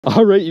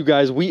All right, you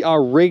guys, we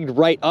are rigged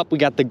right up. We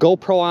got the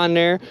GoPro on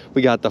there.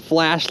 We got the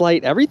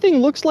flashlight. Everything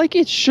looks like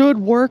it should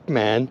work,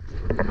 man.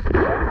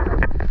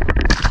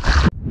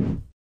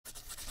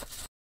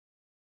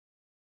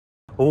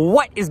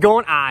 What is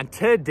going on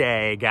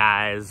today,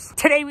 guys?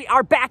 Today we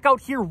are back out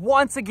here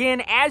once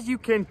again. As you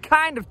can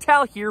kind of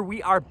tell here,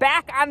 we are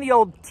back on the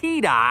old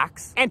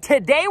T-docks. And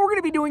today we're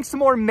gonna be doing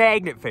some more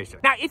magnet fishing.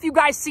 Now, if you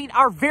guys seen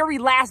our very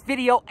last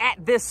video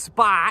at this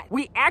spot,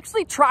 we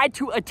actually tried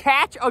to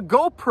attach a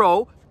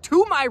GoPro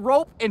to my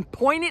rope and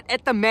point it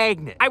at the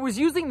magnet. I was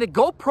using the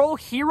GoPro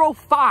Hero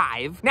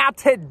 5. Now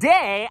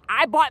today,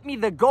 I bought me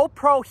the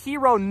GoPro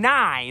Hero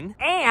 9,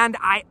 and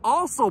I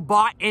also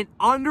bought an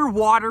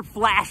underwater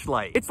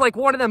flashlight. It's like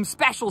one of them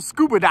special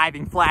scuba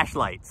diving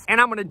flashlights.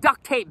 And I'm gonna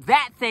duct tape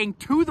that thing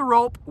to the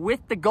rope with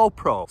the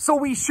GoPro. So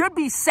we should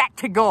be set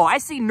to go. I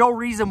see no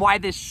reason why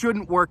this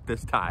shouldn't work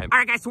this time. All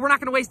right, guys, so we're not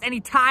gonna waste any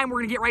time.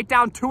 We're gonna get right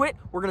down to it.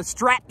 We're gonna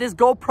strap this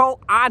GoPro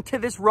onto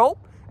this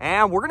rope,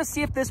 and we're gonna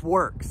see if this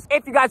works.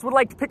 If you guys would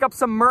like to pick up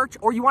some merch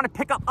or you wanna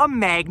pick up a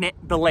magnet,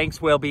 the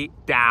links will be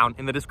down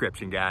in the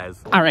description,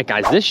 guys. All right,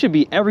 guys, this should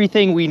be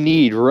everything we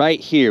need right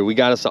here. We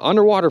got us an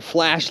underwater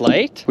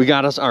flashlight, we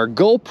got us our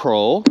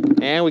GoPro,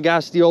 and we got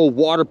us the old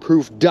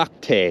waterproof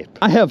duct tape.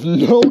 I have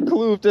no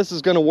clue if this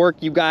is gonna work,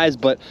 you guys,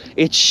 but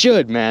it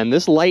should, man.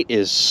 This light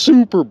is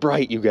super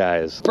bright, you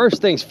guys.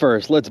 First things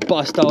first, let's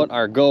bust out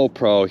our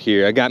GoPro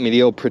here. I got me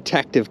the old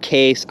protective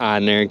case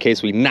on there in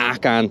case we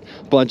knock on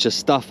a bunch of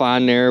stuff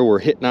on there. We're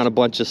hitting on a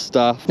bunch of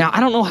stuff. Now, I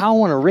don't know how I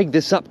want to rig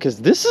this up because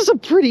this is a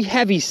pretty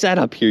heavy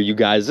setup here, you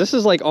guys. This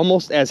is like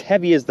almost as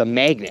heavy as the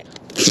magnet.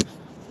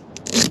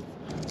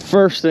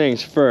 First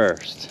things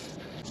first.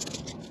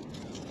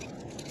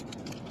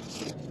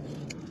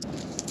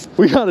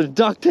 We gotta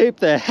duct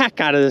tape the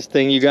heck out of this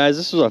thing, you guys.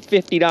 This was a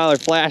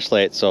 $50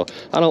 flashlight, so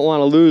I don't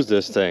want to lose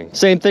this thing.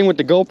 Same thing with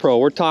the GoPro.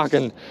 We're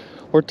talking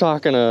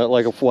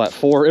like a what,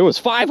 it was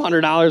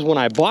 $500 when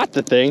I bought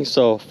the thing,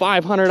 so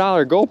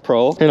 $500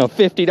 GoPro and a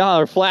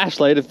 $50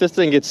 flashlight. If this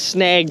thing gets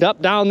snagged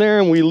up down there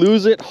and we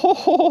lose it,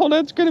 oh,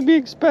 that's gonna be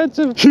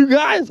expensive. You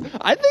guys,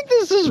 I think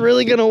this is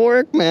really gonna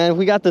work, man.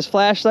 We got this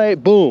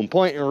flashlight, boom,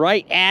 pointing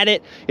right at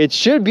it. It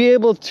should be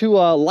able to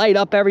light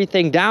up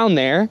everything down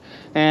there.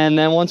 And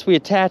then once we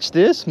attach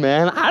this,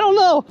 man, I don't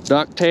know.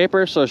 Duct tape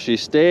her so she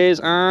stays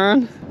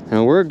on.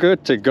 And we're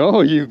good to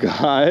go, you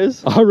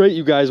guys. All right,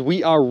 you guys,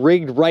 we are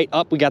rigged right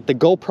up. We got the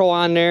GoPro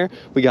on there.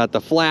 We got the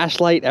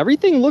flashlight.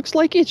 Everything looks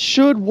like it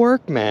should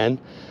work, man.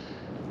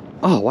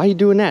 Oh, why are you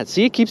doing that?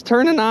 See, it keeps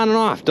turning on and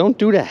off. Don't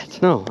do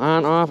that. No,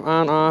 on,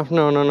 off.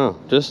 No.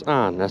 Just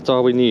on. That's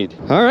all we need.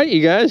 All right,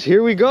 you guys,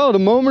 here we go. The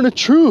moment of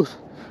truth.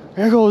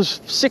 There goes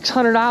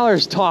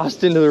 $600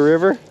 tossed into the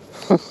river.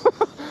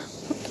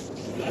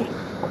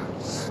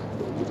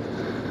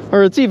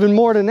 Or it's even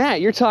more than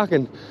that. You're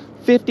talking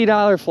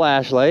 $50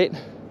 flashlight,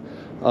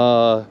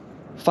 $500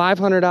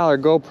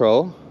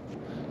 GoPro,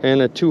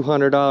 and a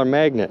 $200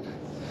 magnet.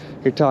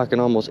 You're talking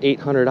almost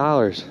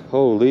 $800.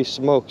 Holy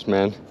smokes,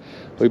 man.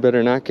 We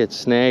better not get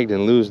snagged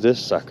and lose this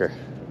sucker.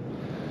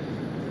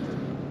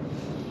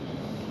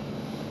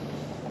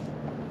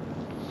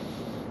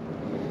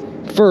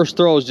 First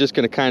throw is just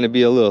gonna kind of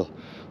be a little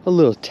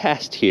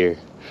test here.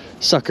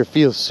 Sucker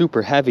feels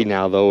super heavy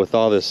now though with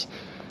all this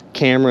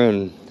camera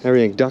and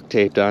everything duct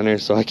taped on there,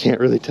 so I can't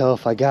really tell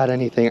if I got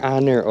anything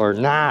on there or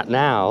not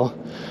now.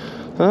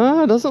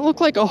 Doesn't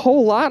look like a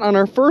whole lot on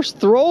our first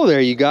throw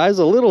there, you guys.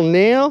 A little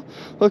nail,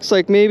 looks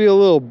like maybe a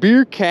little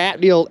beer cat,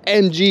 the old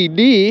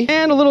MGD,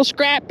 and a little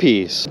scrap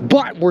piece.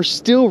 But we're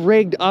still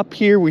rigged up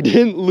here. We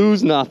didn't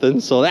lose nothing,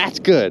 so that's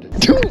good.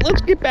 Dude,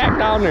 let's get back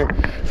down there.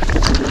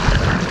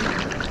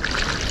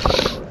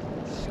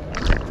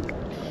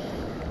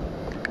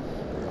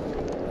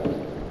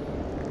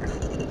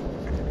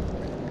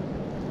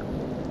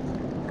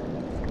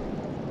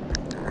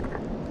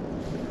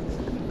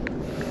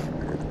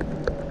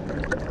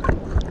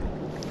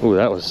 Ooh,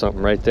 that was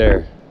something right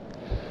there.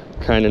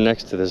 Kind of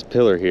next to this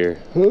pillar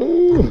here.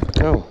 Ooh,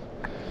 no,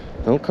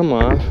 don't come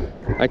off.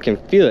 I can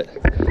feel it.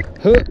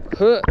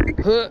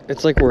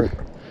 It's like we're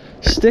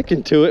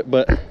sticking to it,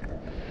 but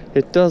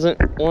it doesn't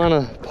want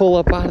to pull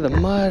up out of the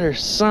mud or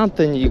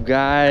something, you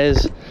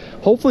guys.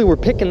 Hopefully we're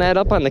picking that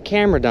up on the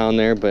camera down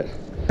there, but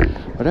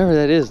whatever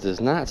that is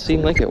does not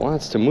seem like it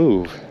wants to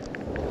move.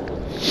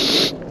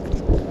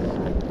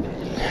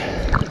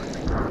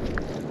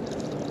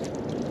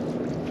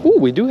 Ooh,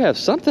 we do have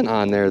something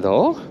on there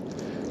though.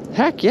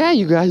 Heck yeah,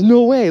 you guys,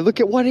 no way. Look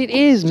at what it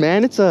is,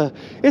 man. It's a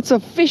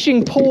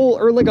fishing pole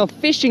or like a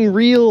fishing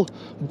reel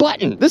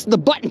button. This is the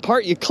button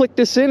part. You click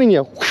this in and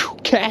you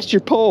cast your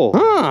pole.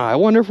 I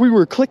wonder if we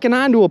were clicking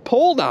onto a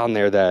pole down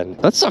there then.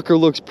 That sucker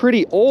looks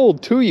pretty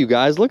old too, you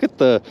guys. Look at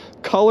the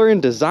color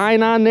and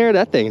design on there.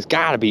 That thing's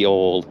gotta be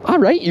old. All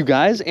right, you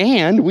guys,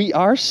 and we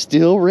are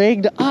still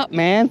rigged up,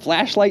 man.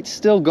 Flashlight's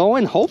still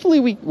going.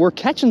 Hopefully we're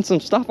catching some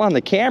stuff on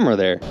the camera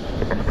there.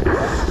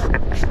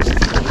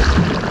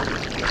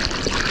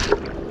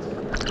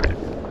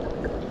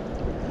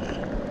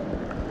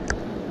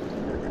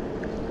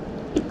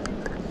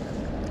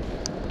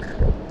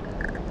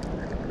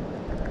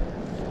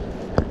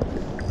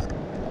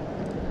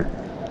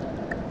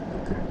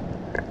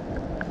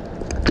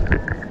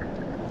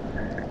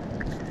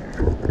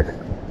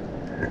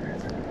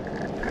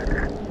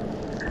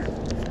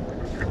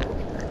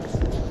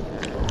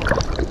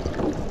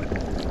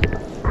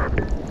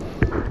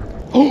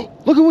 Oh,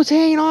 look at what's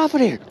hanging off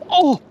of there.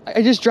 Oh,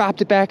 I just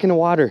dropped it back in the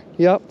water.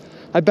 Yep.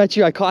 I bet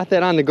you I caught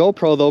that on the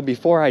GoPro though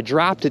before I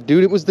dropped it,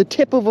 dude. It was the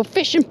tip of a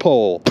fishing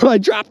pole. But I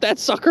dropped that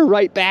sucker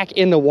right back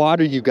in the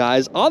water, you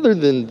guys. Other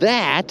than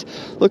that,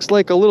 looks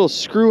like a little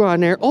screw on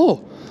there.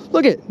 Oh,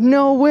 look it,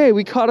 no way,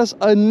 we caught us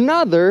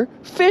another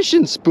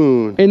fishing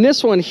spoon. And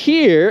this one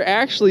here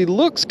actually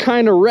looks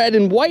kind of red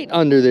and white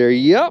under there.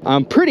 Yep,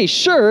 I'm pretty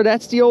sure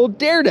that's the old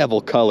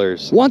Daredevil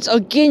colors. Once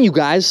again, you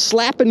guys,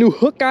 slap a new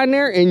hook on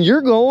there and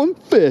you're going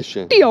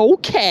fishing. The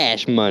old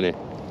cash money.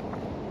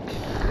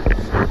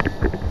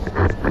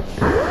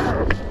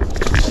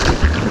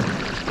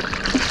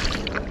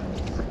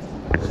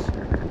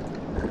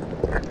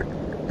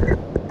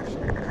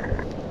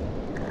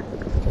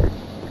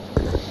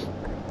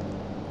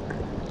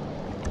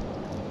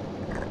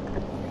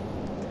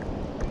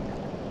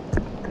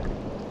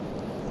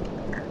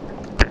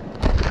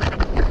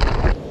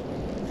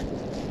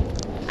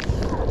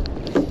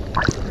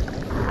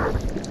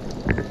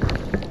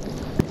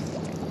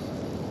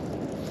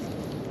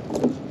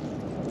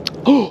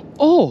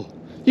 Oh,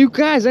 you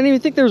guys, I didn't even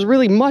think there was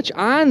really much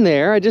on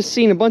there. I just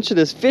seen a bunch of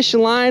this fishing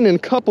line and a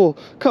couple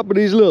of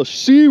these little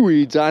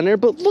seaweeds on there.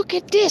 But look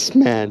at this,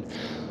 man.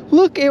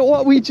 Look at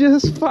what we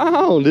just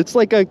found. It's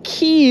like a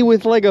key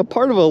with like a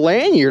part of a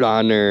lanyard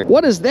on there.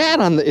 What is that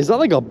on the, is that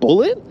like a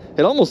bullet?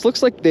 It almost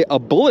looks like a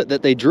bullet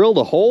that they drilled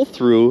a hole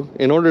through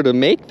in order to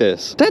make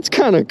this. That's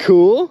kind of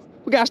cool.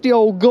 We got the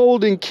old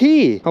golden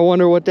key. I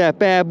wonder what that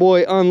bad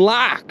boy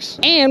unlocks.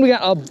 And we got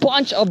a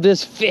bunch of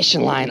this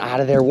fishing line out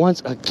of there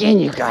once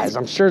again, you guys.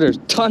 I'm sure there's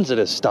tons of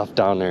this stuff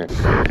down there.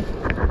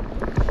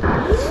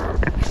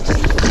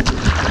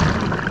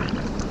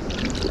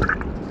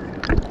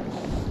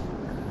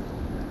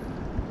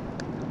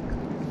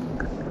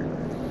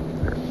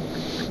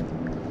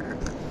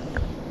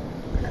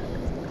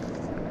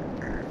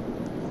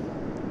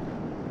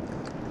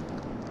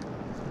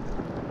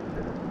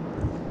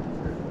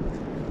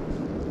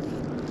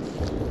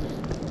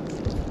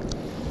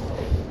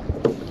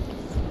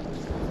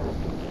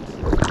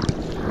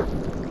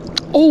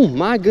 Oh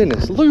my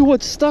goodness, look at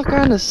what's stuck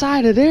on the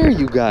side of there,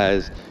 you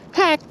guys.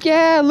 Heck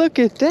yeah, look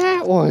at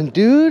that one,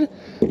 dude.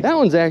 That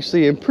one's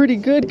actually in pretty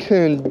good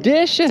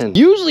condition.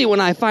 Usually when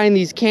I find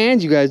these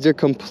cans, you guys, they're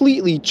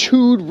completely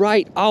chewed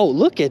right out.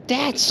 Look at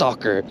that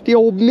sucker. The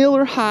old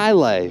Miller High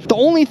Life. The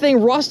only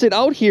thing rusted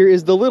out here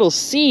is the little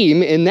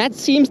seam, and that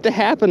seems to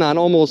happen on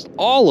almost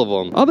all of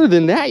them. Other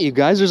than that, you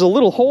guys, there's a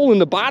little hole in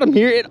the bottom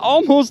here. It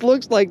almost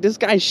looks like this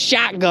guy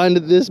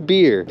shotgunned this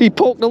beer. He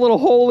poked a little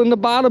hole in the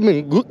bottom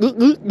and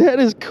that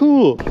is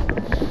cool.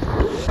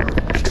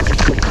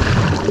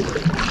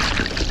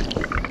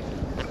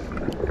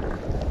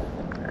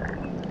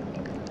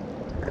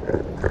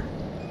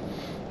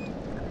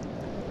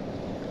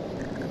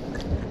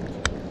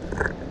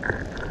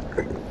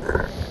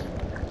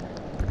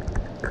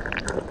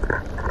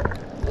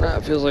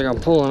 That feels like I'm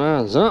pulling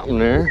on something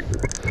there.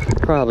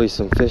 Probably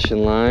some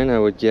fishing line, I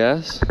would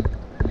guess.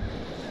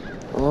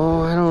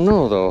 Oh, I don't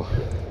know though.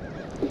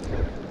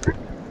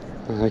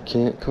 I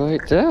can't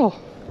quite tell.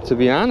 To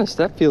be honest,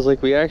 that feels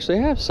like we actually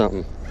have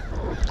something.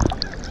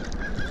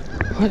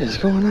 What is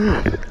going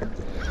on?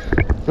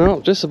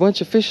 No, just a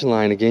bunch of fishing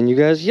line again, you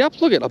guys.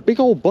 Yep, look at a big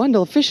old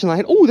bundle of fishing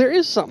line. Oh, there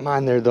is something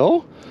on there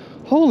though.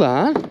 Hold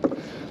on.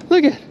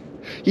 Look at.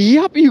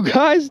 Yup, you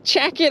guys,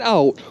 check it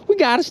out. We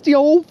got us the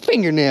old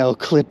fingernail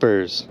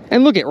clippers.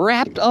 And look, it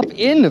wrapped up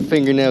in the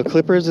fingernail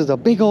clippers is a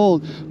big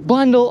old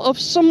bundle of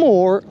some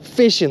more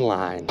fishing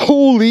line.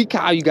 Holy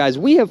cow, you guys,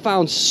 we have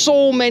found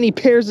so many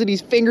pairs of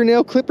these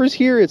fingernail clippers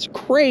here, it's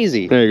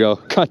crazy. There you go,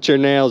 cut your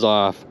nails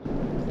off.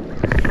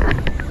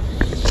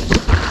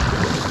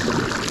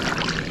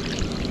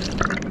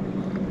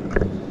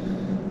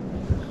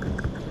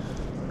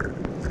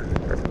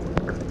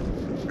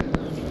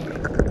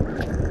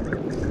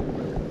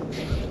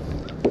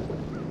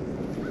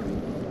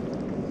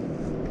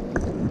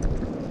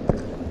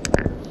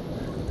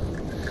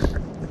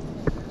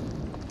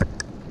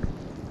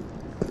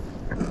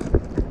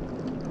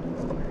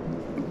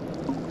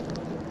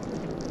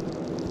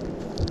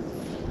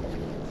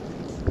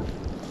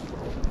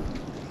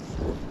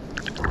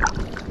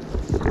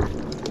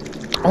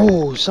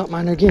 Oh, something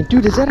on there again.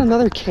 Dude, is that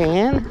another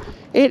can?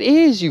 It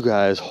is, you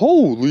guys.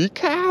 Holy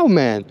cow,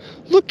 man.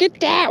 Look at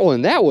that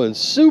one. That one's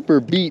super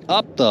beat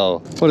up, though.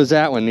 What is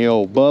that one? The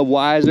old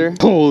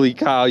Budweiser? Holy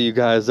cow, you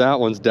guys. That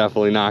one's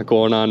definitely not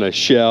going on the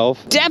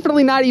shelf.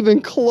 Definitely not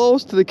even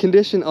close to the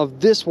condition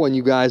of this one,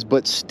 you guys,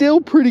 but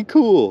still pretty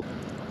cool.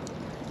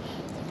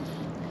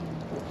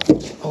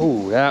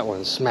 Oh, that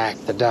one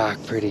smacked the dock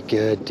pretty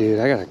good, dude.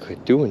 I gotta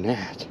quit doing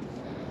that.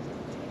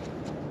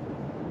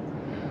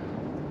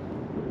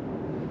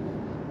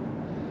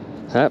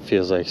 That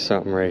feels like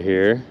something right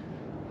here.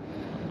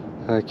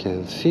 I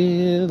can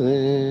feel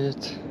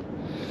it,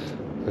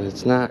 but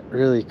it's not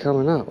really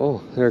coming up.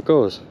 Oh, there it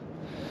goes.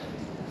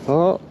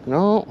 Oh,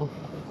 no.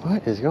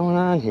 What is going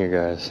on here,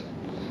 guys?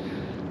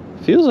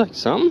 Feels like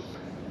something.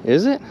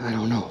 Is it? I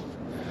don't know.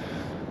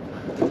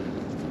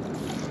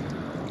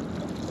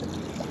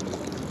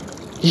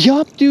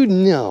 Yup, dude,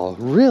 no,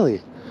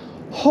 really.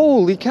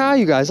 Holy cow,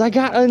 you guys, I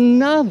got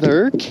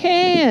another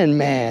can,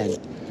 man.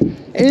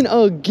 And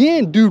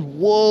again, dude,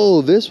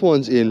 whoa, this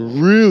one's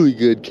in really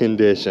good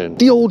condition.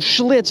 The old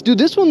Schlitz, dude,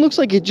 this one looks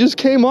like it just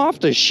came off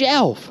the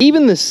shelf.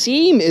 Even the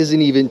seam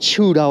isn't even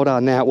chewed out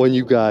on that one,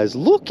 you guys.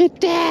 Look at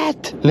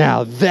that.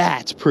 Now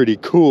that's pretty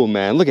cool,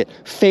 man. Look at,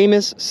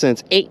 famous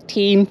since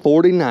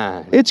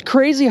 1849. It's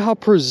crazy how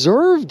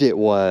preserved it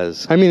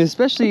was. I mean,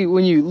 especially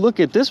when you look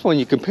at this one,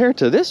 you compare it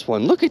to this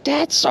one. Look at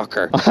that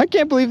sucker. I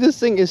can't believe this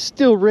thing is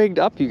still rigged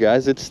up, you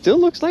guys. It still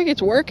looks like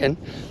it's working.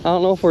 I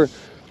don't know if we're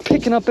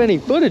picking up any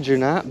footage or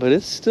not, but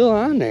it's still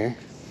on there.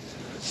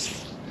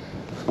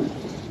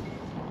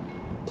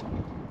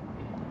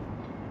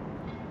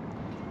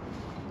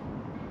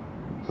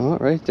 Oh,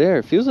 right there.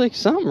 It feels like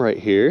something right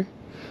here.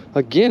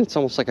 Again, it's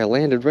almost like I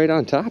landed right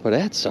on top of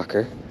that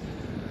sucker.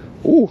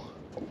 Ooh.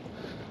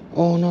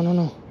 Oh, no, no,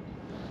 no.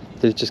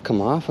 Did it just come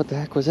off? What the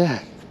heck was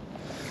that?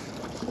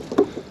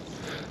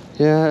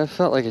 Yeah, it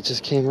felt like it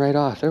just came right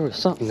off. There was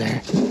something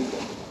there.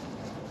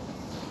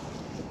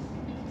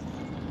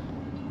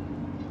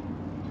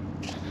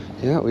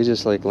 Yeah, we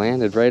just like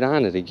landed right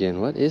on it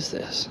again. What is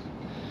this?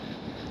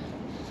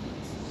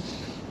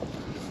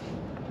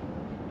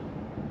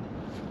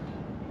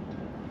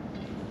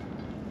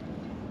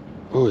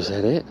 Oh, is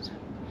that it?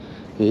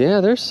 Yeah,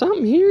 there's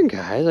something here,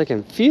 guys. I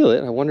can feel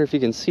it. I wonder if you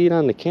can see it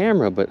on the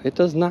camera, but it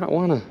does not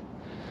want to,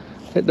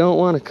 it don't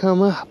want to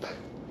come up.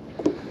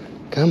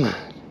 Come on.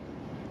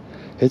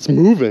 It's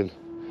moving.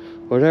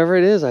 Whatever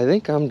it is, I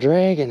think I'm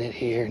dragging it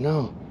here.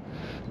 No.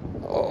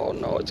 Oh,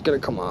 no, it's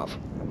going to come off.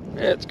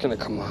 It's gonna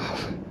come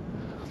off.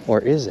 Or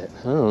is it?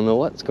 I don't know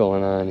what's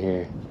going on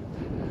here.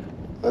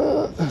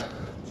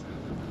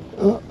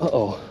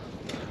 Uh-oh.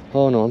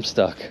 Oh no, I'm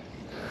stuck.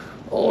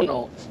 Oh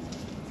no.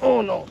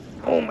 Oh no.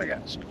 Oh my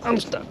gosh,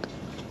 I'm stuck.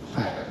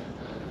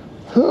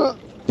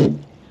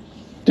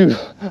 Dude,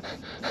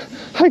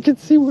 I can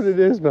see what it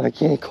is, but I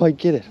can't quite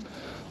get it.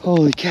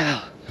 Holy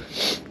cow.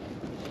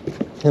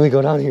 Let me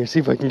go down here and see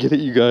if I can get it,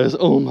 you guys.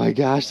 Oh my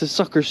gosh, this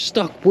sucker's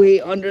stuck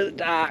way under the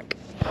dock.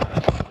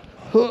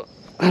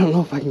 I don't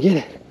know if I can get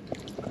it.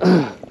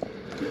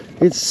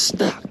 It's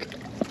stuck.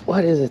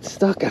 What is it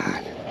stuck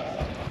on?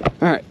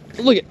 All right,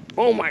 look at,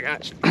 oh my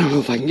gosh. I don't know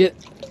if I can get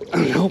it.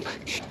 Nope,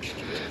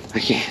 I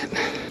can't.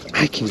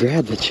 I can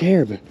grab the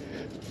chair, but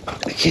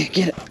I can't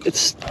get it. It's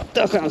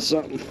stuck on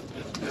something.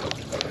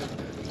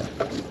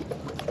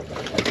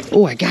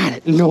 Oh, I got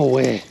it. No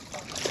way.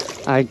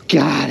 I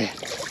got it.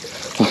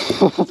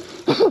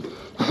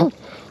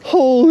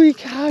 Holy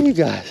cow, you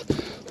guys.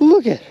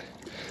 Look at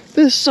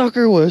this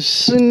sucker was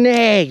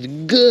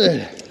snagged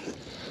good.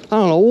 I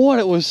don't know what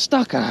it was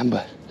stuck on,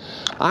 but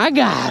I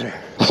got her.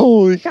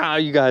 Holy cow,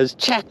 you guys,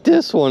 check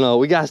this one out.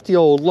 We got the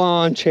old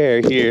lawn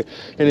chair here,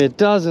 and it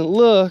doesn't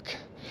look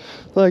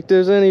like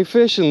there's any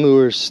fishing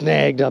lures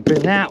snagged up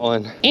in that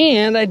one.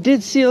 And I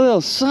did see a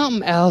little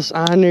something else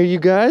on there, you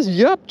guys.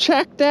 Yup,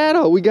 check that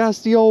out. We got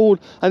the old,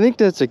 I think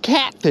that's a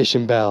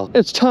catfishing bell.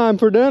 It's time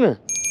for dinner.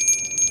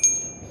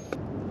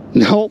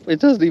 Nope, it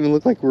doesn't even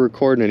look like we're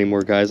recording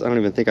anymore, guys. I don't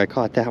even think I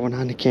caught that one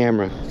on the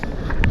camera.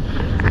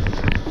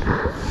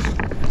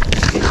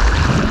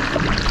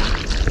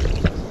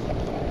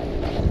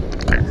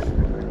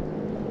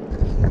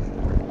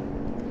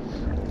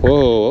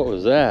 Whoa, what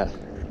was that?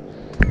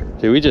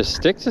 Did we just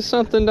stick to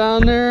something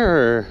down there,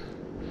 or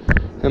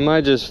am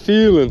I just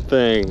feeling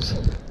things?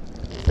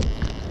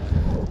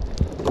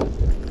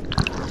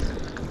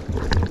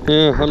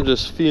 Yeah, I'm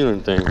just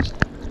feeling things.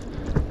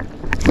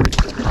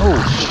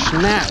 Oh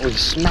snap, we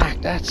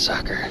smacked that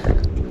sucker.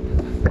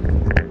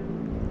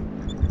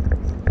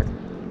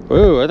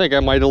 Whoa, I think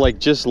I might have like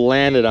just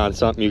landed on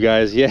something, you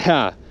guys.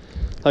 Yeah,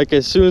 like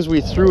as soon as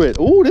we threw it.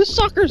 Oh, this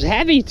sucker's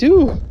heavy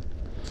too.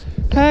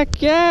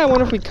 Heck yeah, I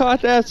wonder if we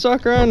caught that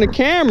sucker on the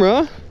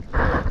camera.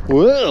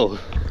 Whoa.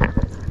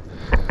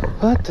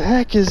 What the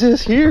heck is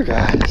this here,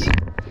 guys?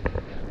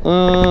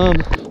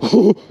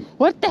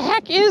 What the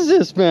heck is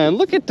this, man?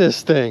 Look at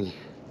this thing.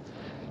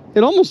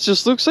 It almost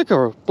just looks like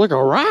a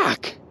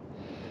rock.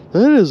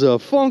 That is a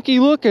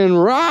funky looking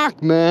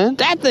rock, man.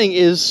 That thing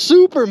is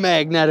super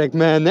magnetic,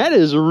 man. That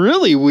is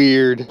really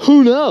weird.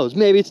 Who knows?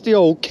 Maybe it's the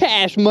old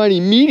Cash Money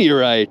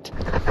meteorite.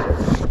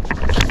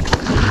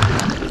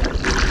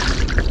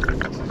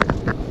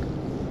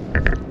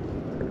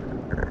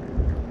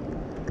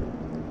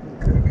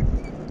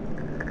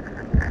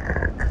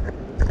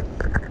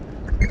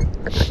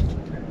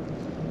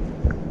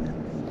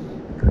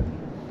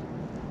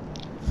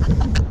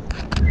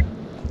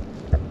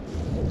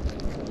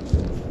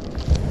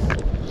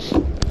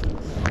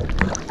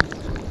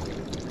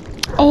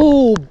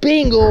 Oh,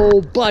 bingo,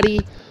 buddy.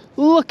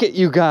 Look at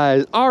you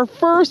guys. Our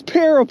first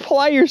pair of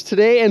pliers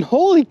today, and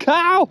holy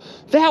cow,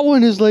 that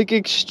one is like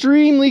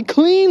extremely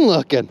clean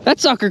looking. That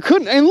sucker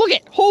couldn't, and look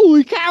at,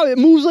 holy cow, it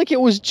moves like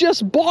it was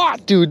just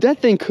bought, dude. That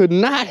thing could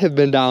not have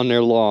been down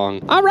there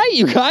long. All right,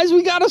 you guys,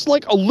 we got us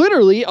like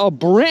literally a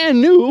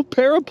brand new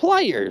pair of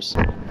pliers.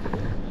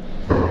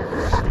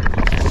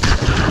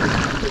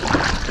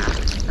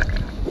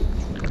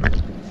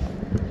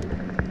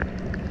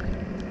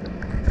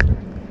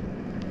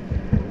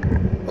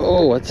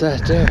 Oh, what's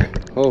that there?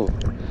 Oh,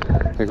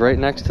 like right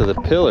next to the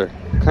pillar.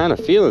 Kind of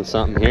feeling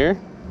something here.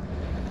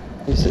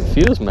 At least it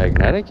feels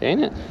magnetic,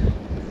 ain't it?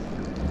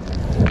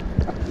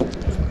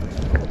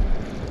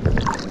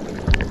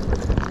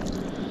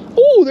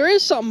 Oh, there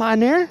is something on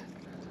there.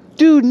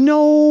 Dude,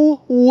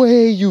 no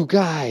way, you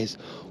guys.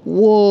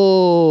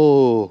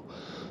 Whoa.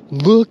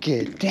 Look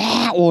at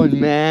that one,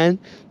 man.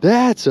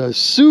 That's a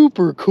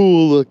super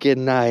cool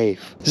looking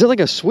knife. Is it like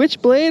a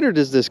switchblade or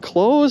does this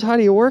close? How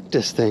do you work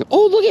this thing?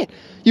 Oh, look at,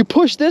 you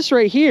push this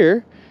right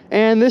here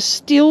and this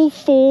still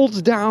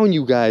folds down,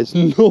 you guys.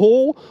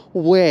 No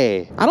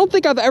way. I don't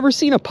think I've ever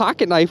seen a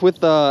pocket knife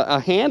with a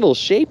handle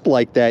shaped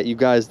like that, you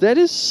guys. That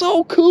is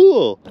so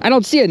cool. I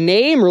don't see a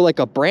name or like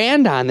a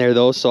brand on there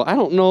though, so I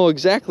don't know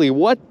exactly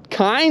what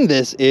kind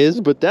this is,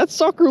 but that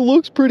sucker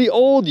looks pretty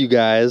old, you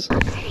guys.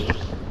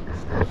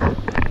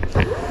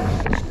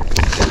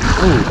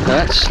 Ooh,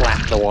 that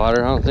slapped the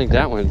water. I don't think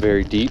that went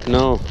very deep.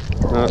 No,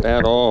 not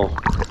at all.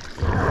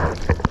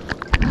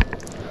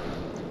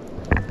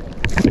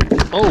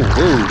 Oh,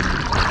 whoa.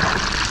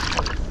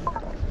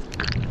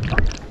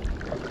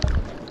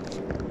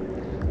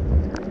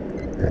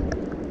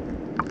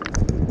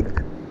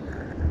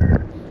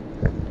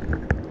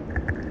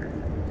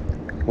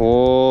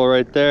 Oh,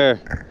 right there.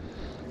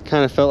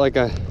 Kind of felt like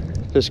I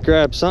just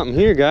grabbed something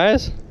here,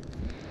 guys.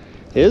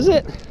 Is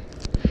it?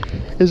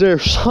 Is there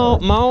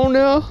something on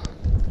there?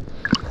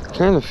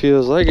 Kind of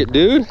feels like it,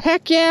 dude.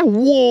 Heck yeah.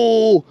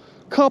 Whoa.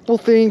 Couple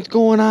things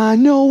going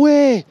on. No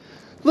way.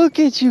 Look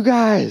at you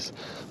guys.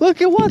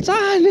 Look at what's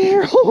on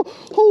there. Oh,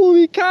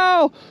 holy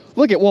cow.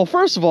 Look at, well,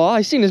 first of all,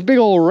 I seen this big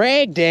old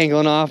rag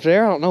dangling off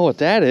there. I don't know what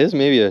that is.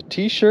 Maybe a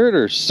t-shirt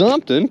or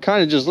something.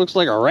 Kind of just looks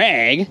like a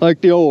rag.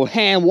 Like the old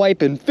hand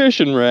wiping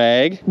fishing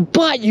rag.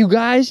 But you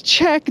guys,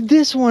 check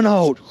this one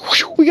out.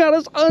 We got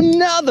us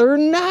another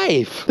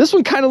knife. This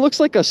one kind of looks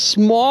like a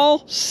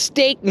small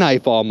steak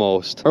knife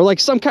almost. Or like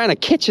some kind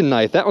of kitchen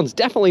knife. That one's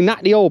definitely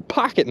not the old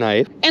pocket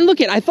knife. And look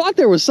at, I thought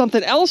there was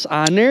something else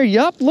on there.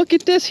 Yup, look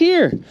at this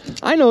here.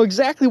 I know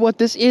exactly what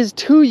this is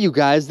too, you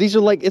guys. These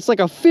are like, it's like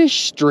a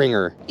fish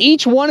stringer.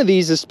 Each one of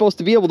these is supposed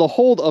to be able to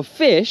hold a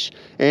fish,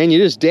 and you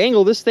just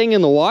dangle this thing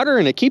in the water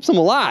and it keeps them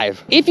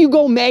alive. If you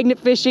go magnet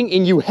fishing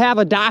and you have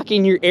a dock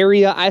in your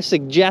area, I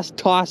suggest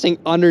tossing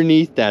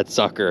underneath that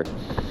sucker.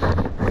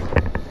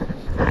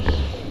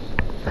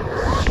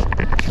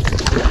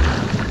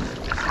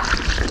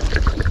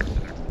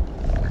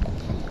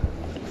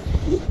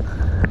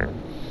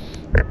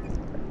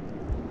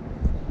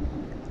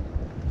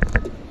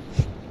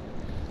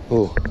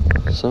 Oh,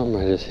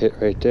 something I just hit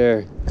right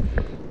there.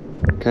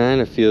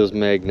 Kind of feels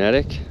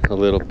magnetic a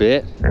little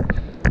bit.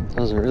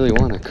 Doesn't really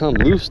want to come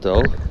loose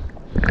though.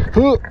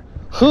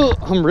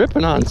 I'm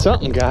ripping on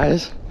something,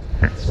 guys.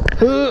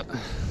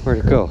 Where'd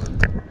it go?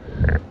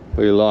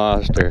 We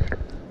lost her.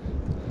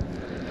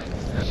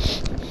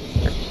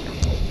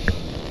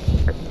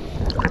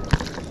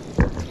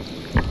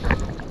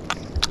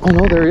 Oh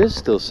no, there is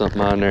still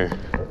something on there.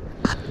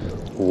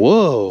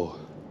 Whoa.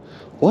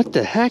 What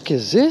the heck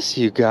is this,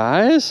 you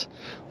guys?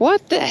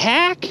 What the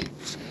heck?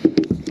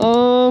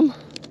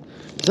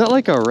 Is that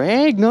like a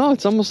rag? No,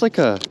 it's almost like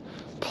a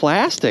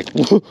plastic.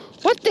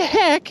 What the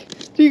heck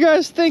do you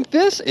guys think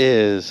this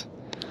is?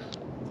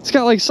 It's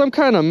got like some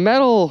kind of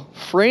metal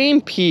frame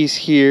piece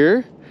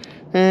here.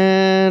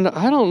 And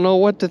I don't know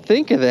what to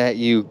think of that,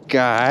 you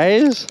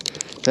guys.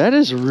 That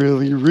is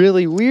really,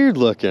 really weird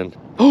looking.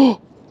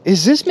 Oh,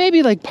 is this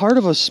maybe like part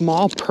of a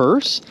small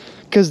purse?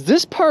 Because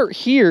this part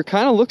here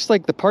kind of looks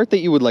like the part that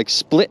you would like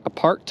split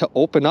apart to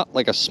open up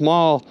like a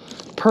small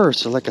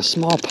purse or like a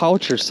small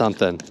pouch or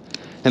something.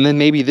 And then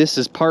maybe this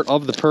is part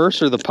of the purse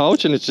or the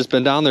pouch and it's just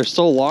been down there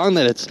so long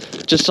that it's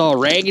just all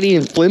raggedy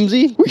and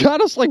flimsy. We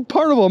got us like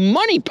part of a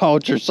money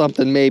pouch or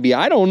something maybe,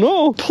 I don't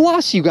know.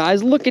 Plus, you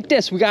guys, look at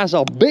this. We got us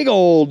a big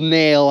old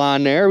nail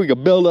on there. We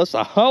could build us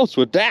a house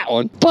with that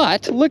one.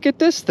 But look at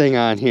this thing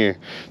on here.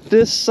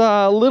 This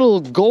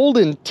little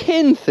golden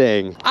tin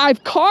thing.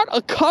 I've caught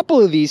a couple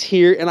of these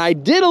here and I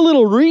did a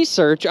little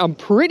research. I'm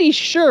pretty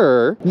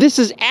sure this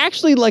is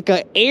actually like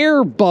an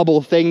air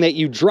bubble thing that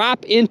you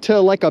drop into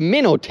like a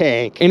minnow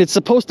tank. And it's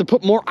supposed to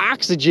put more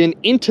oxygen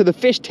into the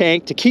fish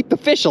tank to keep the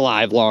fish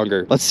alive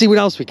longer. Let's see what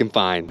else we can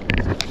find.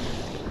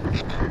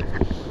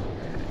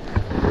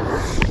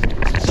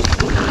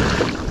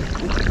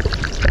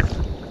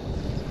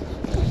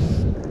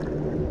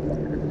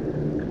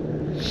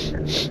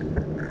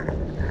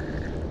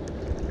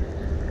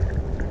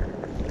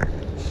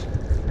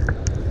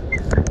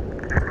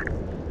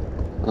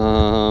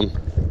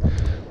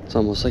 It's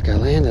almost like I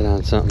landed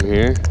on something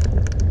here.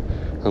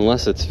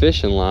 Unless it's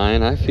fishing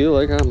line, I feel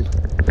like I'm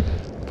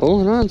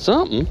pulling on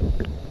something.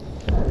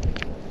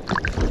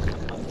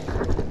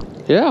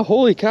 Yeah,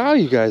 holy cow,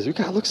 you guys. We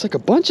got, looks like a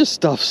bunch of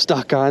stuff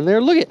stuck on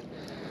there.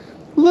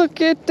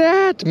 Look at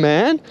that,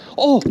 man.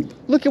 Oh,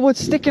 look at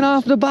what's sticking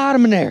off the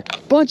bottom of there.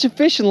 Bunch of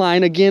fishing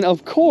line again,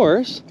 of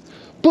course.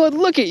 But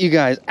look at you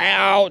guys.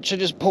 Ouch, I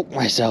just poked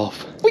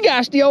myself. We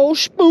got the old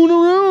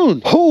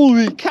spoonaroon.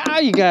 Holy cow,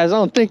 you guys, I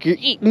don't think you're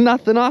eating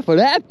nothing off of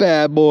that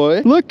bad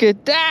boy. Look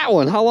at that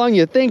one. How long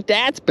you think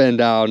that's been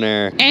down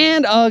there?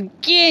 And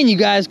again, you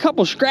guys,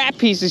 couple scrap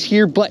pieces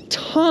here, but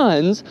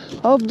tons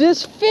of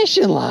this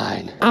fishing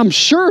line. I'm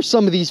sure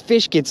some of these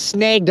fish get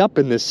snagged up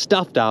in this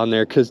stuff down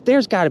there because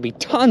there's got to be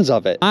tons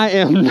of it. I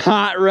am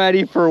not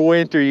ready for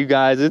winter, you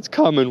guys. It's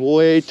coming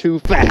way too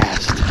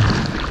fast.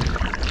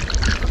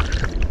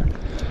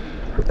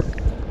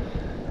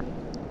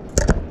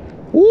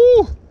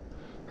 Woo!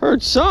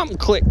 Heard something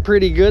click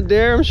pretty good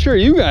there. I'm sure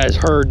you guys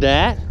heard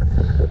that.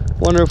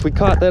 Wonder if we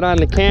caught that on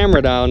the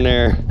camera down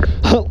there.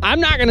 I'm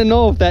not gonna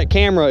know if that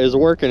camera is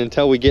working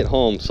until we get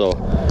home, so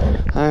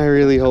I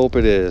really hope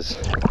it is.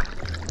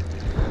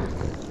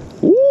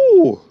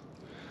 Ooh!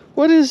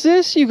 What is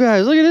this, you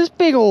guys? Look at this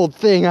big old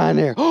thing on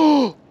there.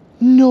 Oh,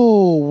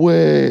 no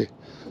way.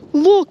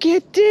 Look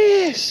at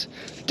this.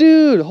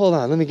 Dude, hold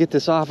on, let me get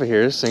this off of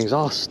here. This thing's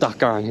all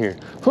stuck on here.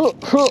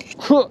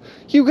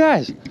 You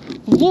guys,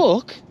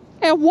 look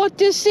at what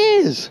this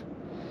is.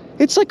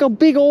 It's like a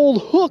big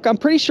old hook. I'm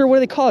pretty sure, what do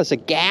they call this? A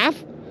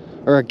gaff?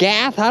 Or a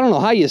gaff? I don't know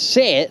how you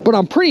say it, but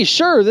I'm pretty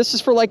sure this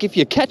is for like if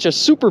you catch a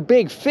super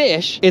big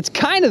fish. It's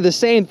kind of the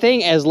same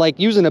thing as like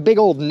using a big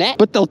old net,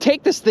 but they'll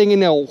take this thing and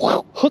they'll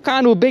hook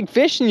onto a big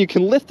fish and you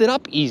can lift it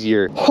up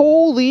easier.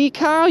 Holy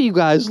cow, you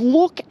guys,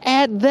 look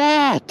at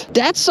that.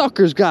 That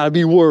sucker's gotta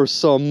be worth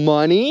some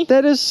money.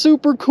 That is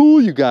super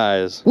cool, you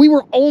guys. We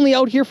were only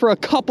out here for a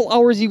couple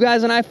hours, you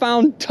guys, and I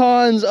found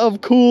tons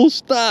of cool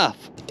stuff.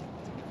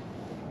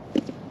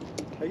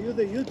 Are you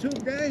the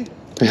YouTube guy?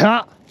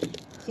 Yeah.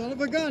 Son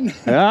of a gun.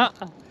 Yeah.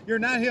 You're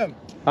not him.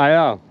 I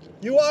am.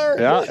 You are?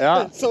 Yeah,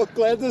 yeah. So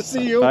glad to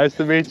see you. Nice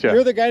to meet you.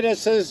 You're the guy that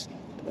says...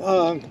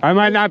 I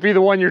might not be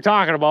the one you're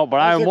talking about, but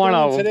I am one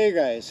of them. Today,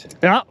 guys.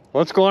 Yeah.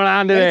 What's going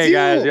on today,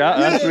 guys? Yeah,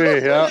 that's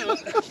me. Yeah.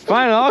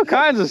 Finding all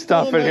kinds of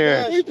stuff in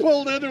here. We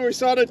pulled in and we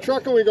saw the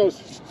truck and we go,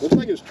 looks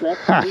like his truck.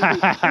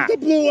 The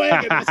blue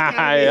wagon.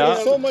 Yeah.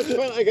 It's so much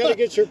fun. I gotta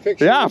get your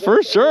picture. Yeah,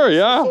 for sure.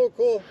 Yeah. So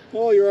cool.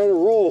 Oh, you're on a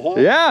roll,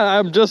 huh? Yeah,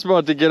 I'm just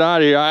about to get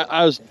out of here.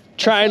 I was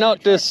trying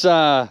out this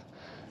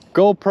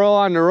GoPro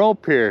on the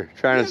rope here,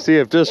 trying to see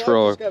if this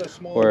rope works.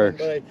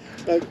 One,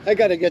 but I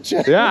gotta get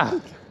you. Yeah.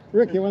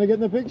 Rick, you want to get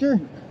in the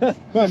picture? Come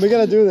on, we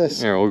gotta do this.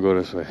 Here, we'll go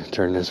this way.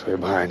 Turn this way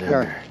behind him.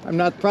 Sure.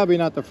 I'm probably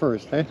not the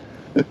first, eh?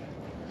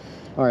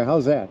 All right,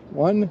 how's that?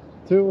 1,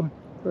 2,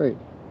 3.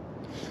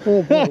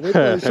 Oh boy, wait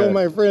till I show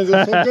my friends.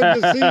 It's so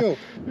good to see you.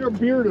 Your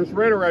beard is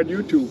right around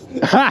YouTube.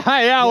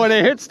 Yeah, when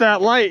it hits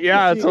that light,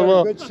 yeah, it's a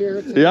little. Good share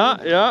Yeah,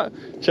 yeah.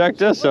 Check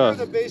this out.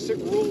 What are the basic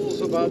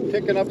rules about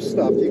picking up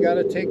stuff? You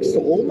gotta take.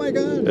 Oh my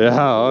God.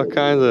 Yeah, all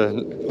kinds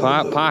of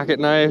pocket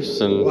knives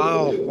and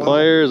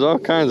pliers, all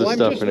kinds of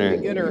stuff in here. I'm just a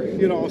beginner,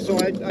 you know, so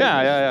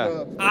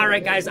yeah. All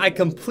right, guys, I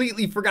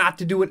completely forgot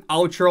to do an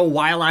outro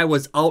while I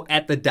was out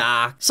at the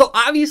dock. So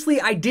obviously,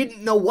 I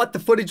didn't know what the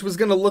footage was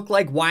gonna look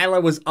like while I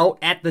was out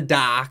at the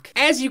dock.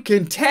 As you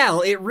can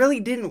tell, it really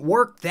didn't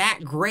work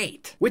that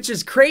great, which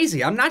is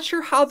crazy. I'm not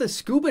sure how the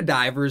scuba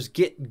divers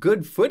get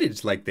good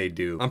footage like they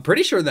do. I'm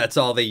pretty sure that's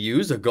all they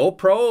use, a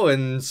GoPro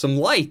and some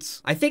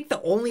lights. I think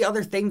the only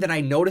other thing that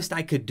I noticed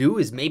I could do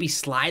is maybe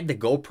slide the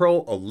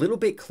GoPro a little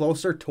bit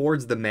closer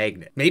towards the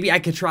magnet. Maybe I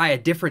could try a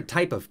different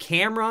type of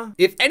camera.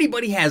 If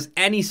anybody has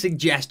any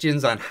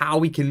suggestions on how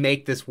we can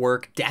make this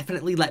work,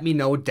 definitely let me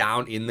know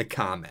down in the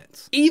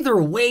comments. Either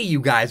way,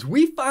 you guys,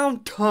 we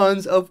found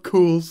tons of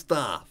cool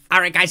stuff.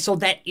 Alright guys, so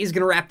that is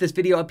gonna wrap this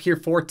video up here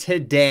for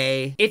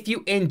today. If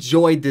you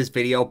enjoyed this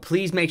video,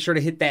 please make sure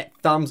to hit that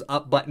thumbs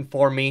up button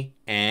for me.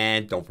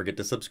 And don't forget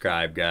to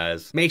subscribe,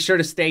 guys. Make sure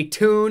to stay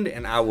tuned,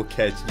 and I will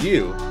catch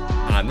you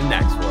on the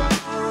next one.